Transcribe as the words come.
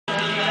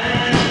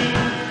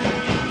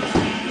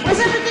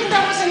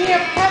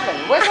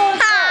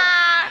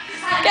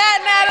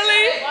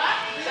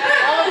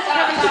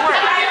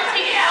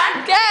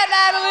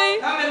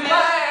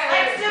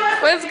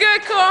What's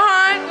good,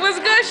 Kohan? What's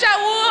good,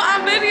 Shaul?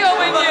 I'm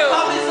videoing you.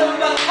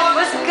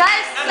 What's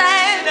good,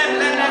 son?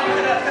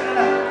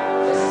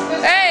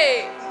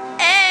 Hey,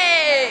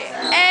 hey,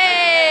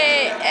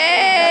 hey,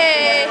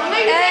 hey,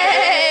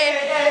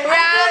 hey.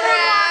 Round,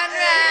 round,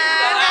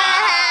 round.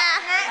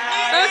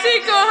 Let me see,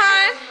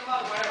 Kohan.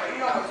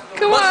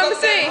 Come on, let me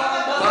see.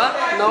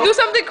 What? No. Do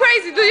something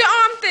crazy. Do your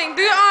arm thing.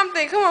 Do your arm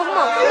thing. Come on, come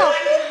on, come on.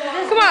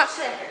 Come on.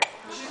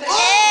 Ew.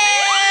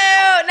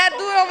 Now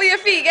do it over your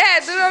feet. Go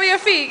ahead. Do it over your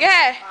feet. Go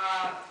ahead.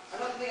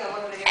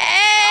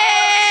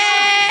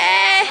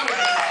 Hey.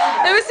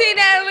 Let me see,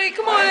 Natalie.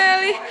 Come on,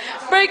 Natalie.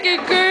 Break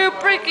it, girl.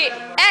 Break it.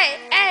 Hey,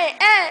 hey,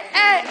 hey,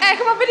 hey, hey.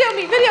 Come on, video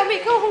me. Video me.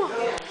 Come on, come on.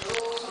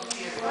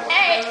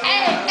 Hey,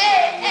 hey,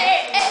 hey, hey,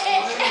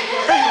 hey, hey.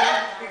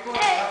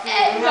 Hey,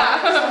 hey.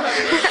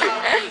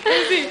 Let me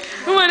see.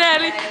 Come on,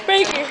 Natalie.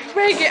 Break it.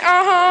 Break it.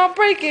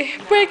 Break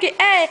it. Break it.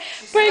 Ay.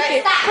 Break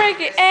it. Break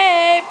it.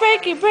 Ay.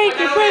 Break it. Break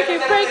it. Break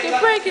it. Break it.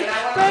 Break it.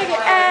 Break it.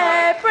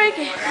 Ay. Break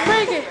it.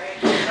 Break it.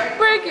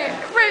 Break it.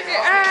 Break it.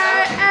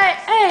 Ay. Ay.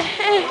 Ay.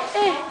 Ay.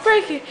 Ay.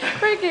 Break it.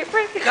 Break it.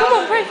 Break it. Come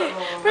on. Break it.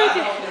 Break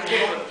it.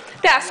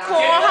 That's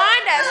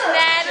Kohan. That's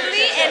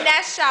Natalie. And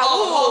that's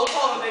Shaul.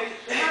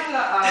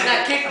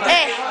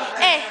 Hey.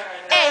 Hey.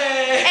 Hey.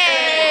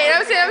 Hey. Let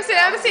me see. Let me see.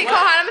 Let me see.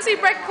 Kohan. Let me see.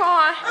 Break it,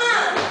 Kohan.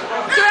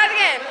 Do that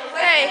again.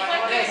 Hey.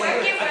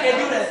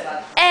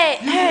 Hey,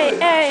 hey,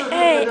 hey,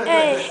 hey,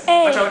 hey,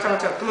 hey. Come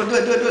on, do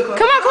it.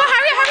 Come on,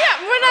 hurry up.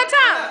 We're running out of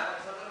time.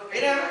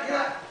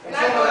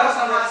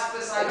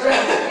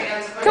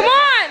 Come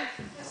on.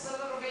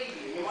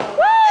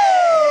 Woo!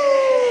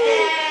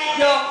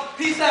 Yo,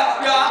 peace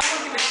out, yo. I want to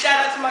give a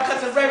shout out to my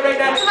cousin Ray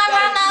down To my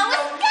mama,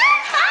 what's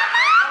good,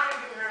 mama?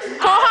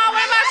 Kohan,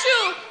 what about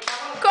you?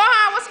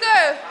 Kohan, what's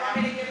good?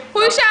 Who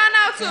you shouting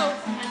out to?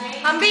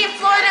 I'm being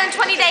Florida in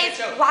 20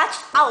 days. Watch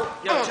out.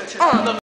 Yo, chill.